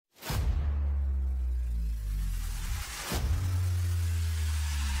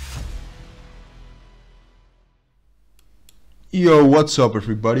Yo, what's up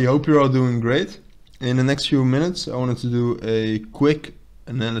everybody? Hope you're all doing great. In the next few minutes I wanted to do a quick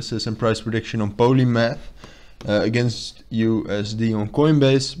analysis and price prediction on Polymath against USD on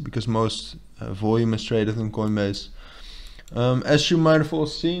Coinbase, because most volume is traded on Coinbase. As you might have all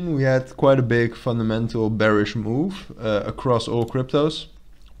seen, we had quite a big fundamental bearish move across all cryptos.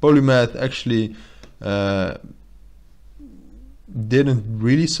 Polymath actually didn't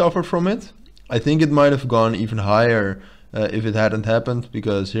really suffer from it. I think it might have gone even higher if it hadn't happened,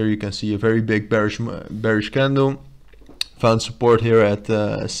 because here you can see a very big bearish candle. Found support here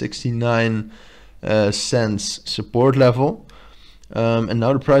at 69 cents support level, and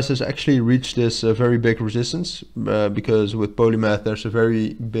now the price has actually reached this very big resistance, because with Polymath there's a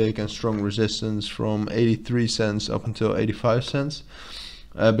very big and strong resistance from 83 cents up until 85 cents.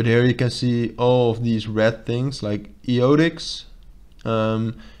 But here you can see all of these red things like EOTIX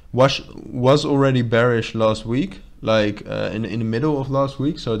was already bearish last week, like in the middle of last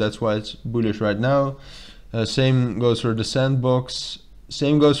week, so that's why it's bullish right now. Same goes for the sandbox,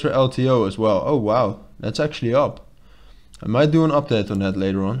 same goes for LTO as well. Oh wow, that's actually up. I might do an update on that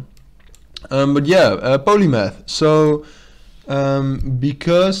later on. But yeah, Polymath. So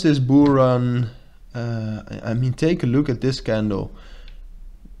because this bull run, I mean, take a look at this candle.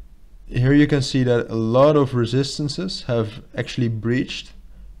 Here you can see that a lot of resistances have actually breached,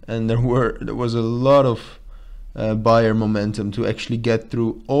 and there was a lot of buyer momentum to actually get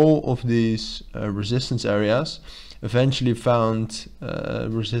through all of these resistance areas. Eventually found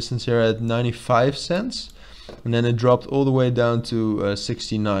resistance here at 95 cents, and then it dropped all the way down to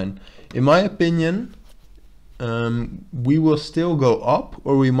 69. In my opinion, we will still go up,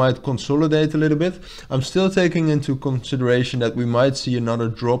 or we might consolidate a little bit. I'm still taking into consideration that we might see another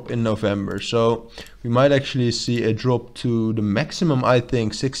drop in November, so we might actually see a drop to the maximum, I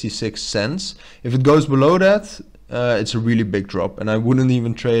think 66 cents. If it goes below that, it's a really big drop, and I wouldn't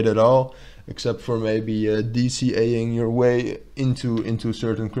even trade at all, except for maybe DCAing your way into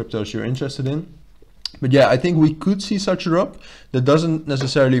certain cryptos you're interested in. But yeah, I think we could see such a drop. That doesn't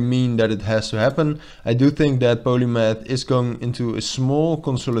necessarily mean that it has to happen. I do think that Polymath is going into a small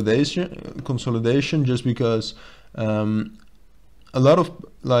consolidation just because a lot of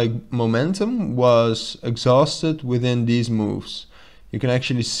like momentum was exhausted within these moves. You can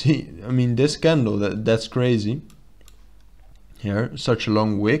actually see, I mean, this candle, that's crazy. Here, such a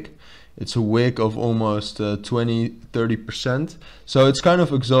long wick. It's a wick of almost 20-30%, so it's kind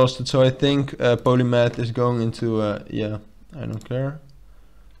of exhausted. So I think Polymath is going into yeah, I don't care,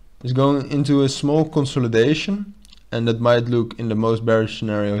 is going into a small consolidation, and that might look in the most bearish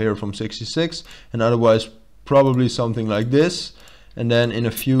scenario here from 66, and otherwise probably something like this. And then in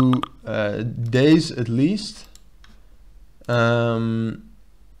a few days at least,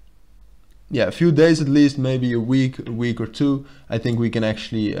 yeah, a few days at least, maybe a week or two, I think we can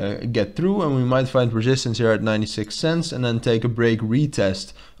actually get through, and we might find resistance here at 96 cents, and then take a break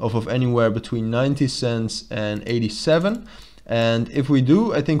retest of anywhere between 90 cents and 87. And if we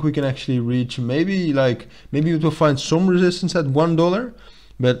do, I think we can actually reach maybe we will find some resistance at $1,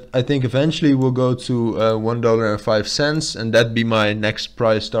 but I think eventually we'll go to $1.05, and that'd be my next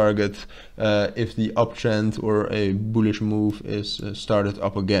price target if the uptrend or a bullish move is started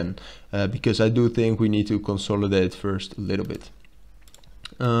up again, because I do think we need to consolidate first a little bit.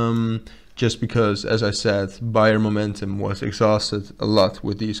 Just because, as I said, buyer momentum was exhausted a lot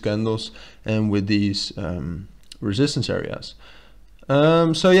with these candles and with these resistance areas.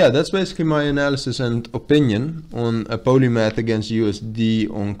 So yeah, that's basically my analysis and opinion on a Polymath against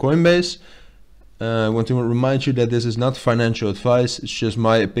USD on Coinbase. I want to remind you that this is not financial advice, it's just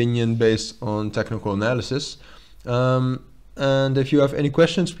my opinion based on technical analysis. And if you have any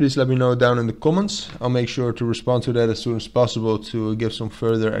questions, please let me know down in the comments. I'll make sure to respond to that as soon as possible to give some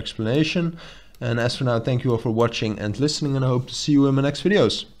further explanation. And as for now, thank you all for watching and listening, and I hope to see you in my next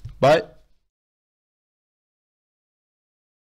videos. Bye!